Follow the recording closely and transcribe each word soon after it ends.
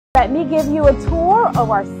Let me give you a tour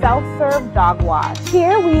of our self-serve dog wash.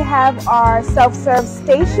 Here we have our self-serve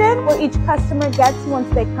station where each customer gets once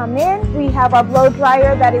they come in. We have our blow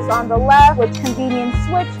dryer that is on the left with convenient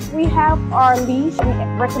switch. We have our leash. We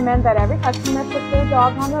recommend that every customer put their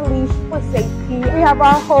dog on a leash for safety. We have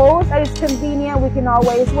our hose that is convenient. We can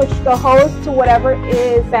always switch the hose to whatever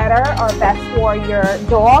is better or best for your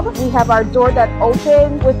dog. We have our door that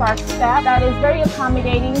opens with our step that is very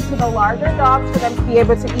accommodating to the larger dogs for them to be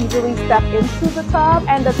able to easily step into the tub,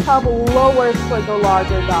 and the tub lowers for the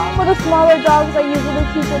larger dogs. For the smaller dogs, I usually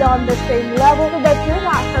keep it on the same level so that you're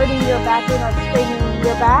not hurting your back or straining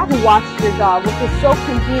your back to watch your dog, which is so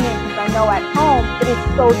convenient because I know at home it is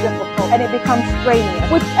so difficult and it becomes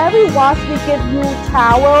strenuous. With every wash, we give you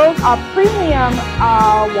towels, a premium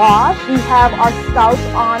wash. We have our Scout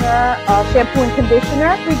Honor shampoo and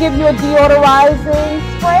conditioner. We give you a deodorizing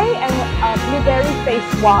spray and a blueberry face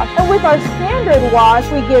wash. And with our standard wash,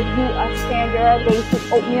 we give you a standard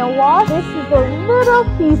basic oatmeal wash. This is a little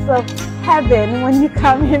piece of heaven when you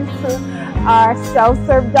come into our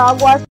self-serve dog wash.